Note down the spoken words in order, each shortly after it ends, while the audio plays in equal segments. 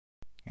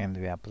And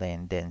we are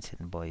playing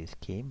Dancing Boy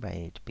Escape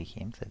by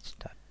 8bGames. Let's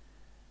start.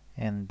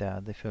 And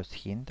the first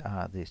hint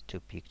are these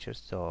two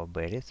pictures, so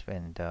berries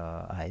and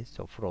ice.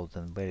 So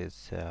frozen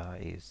berries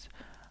is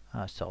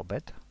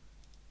sorbet,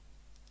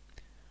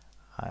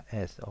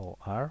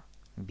 SORBET,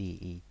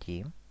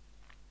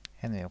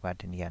 and we've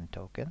got an yen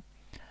token.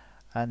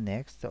 And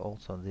next,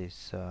 also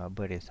these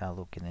berries are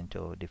looking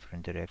into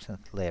different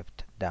directions: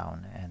 left,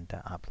 down, and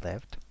up.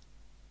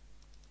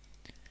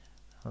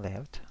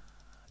 Left,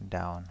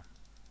 down,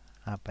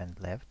 up, and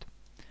left.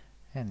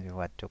 And we've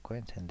got 2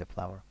 coins and the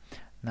flower.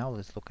 Now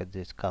let's look at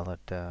these colored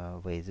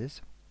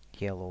vases: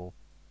 yellow,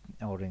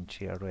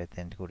 orange, red,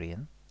 and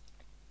green.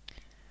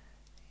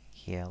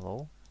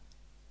 Yellow,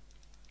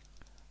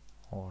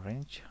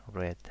 orange,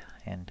 red,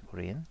 and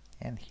green.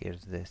 And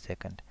here's the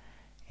second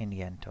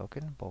Indian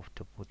token, both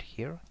to put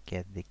here,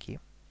 get the key,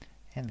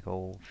 and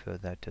go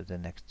further to the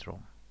next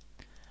room.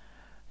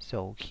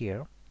 So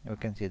here we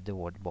can see the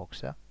word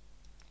boxer,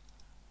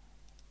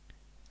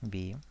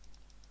 BOXER,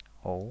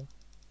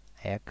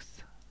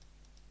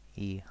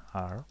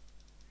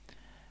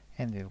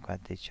 and we've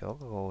got the chalk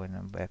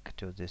going back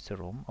to this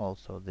room.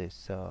 Also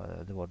this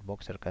the word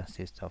boxer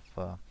consists of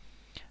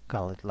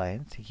colored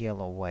lines: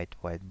 yellow, white,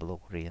 white, blue,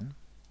 green,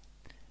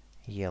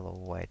 yellow,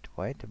 white,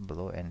 white,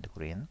 blue, and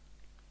green.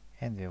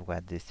 And we've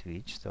got this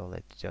switch, so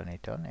let's turn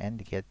it on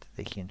and get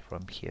the hint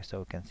from here. So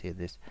we can see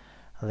these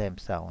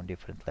lamps are on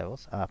different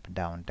levels: up,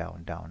 down,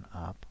 down, down,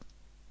 up.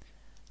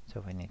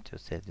 So we need to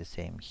set the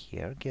same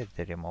here, get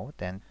the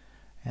remote,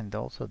 and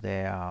also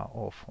they are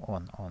off,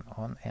 on,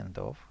 and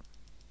off.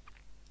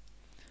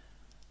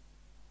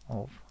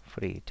 Off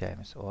 3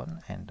 times,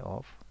 on and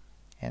off.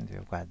 And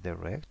we've got the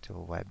rag to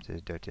wipe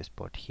this dirty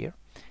spot here.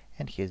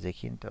 And here's a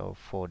hint of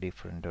 4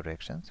 different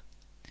directions,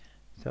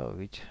 so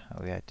which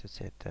we have to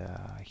set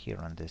here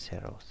on these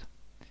arrows,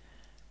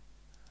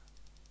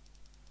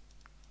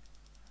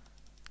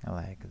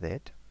 like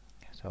that.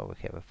 So we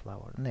have a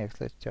flower. Next,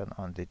 let's turn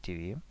on the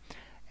TV,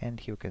 and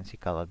here you can see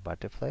colored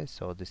butterflies.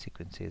 So the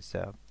sequence is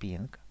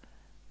pink,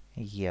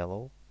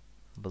 yellow,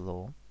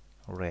 blue,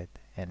 red,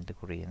 and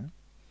green.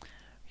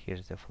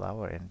 Here's the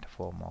flower and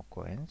 4 more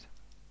coins.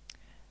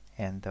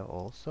 And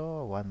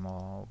also one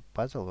more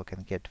puzzle we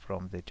can get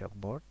from the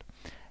chalkboard.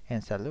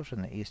 And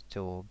solution is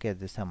to get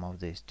the sum of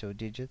these 2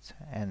 digits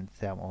and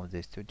sum of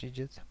these 2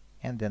 digits,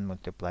 and then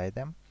multiply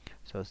them.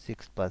 So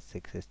 6 plus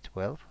 6 is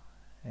 12.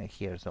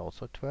 Here's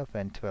also 12,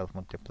 and 12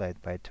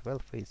 multiplied by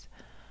 12 is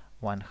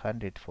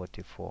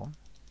 144.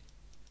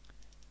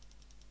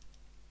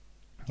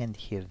 And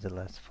here's the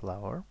last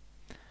flower.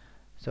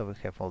 So we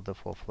have all the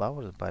 4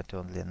 flowers, but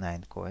only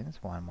 9 coins.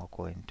 1 more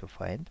coin to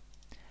find.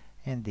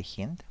 And the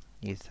hint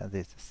is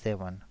this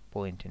 7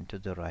 pointing to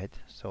the right,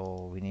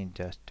 so we need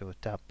just to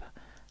tap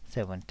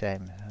 7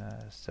 times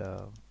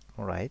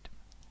right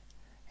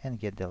and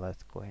get the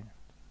last coin.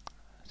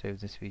 So if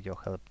this video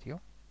helped you,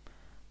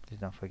 please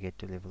don't forget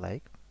to leave a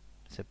like,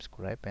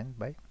 subscribe, and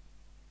bye.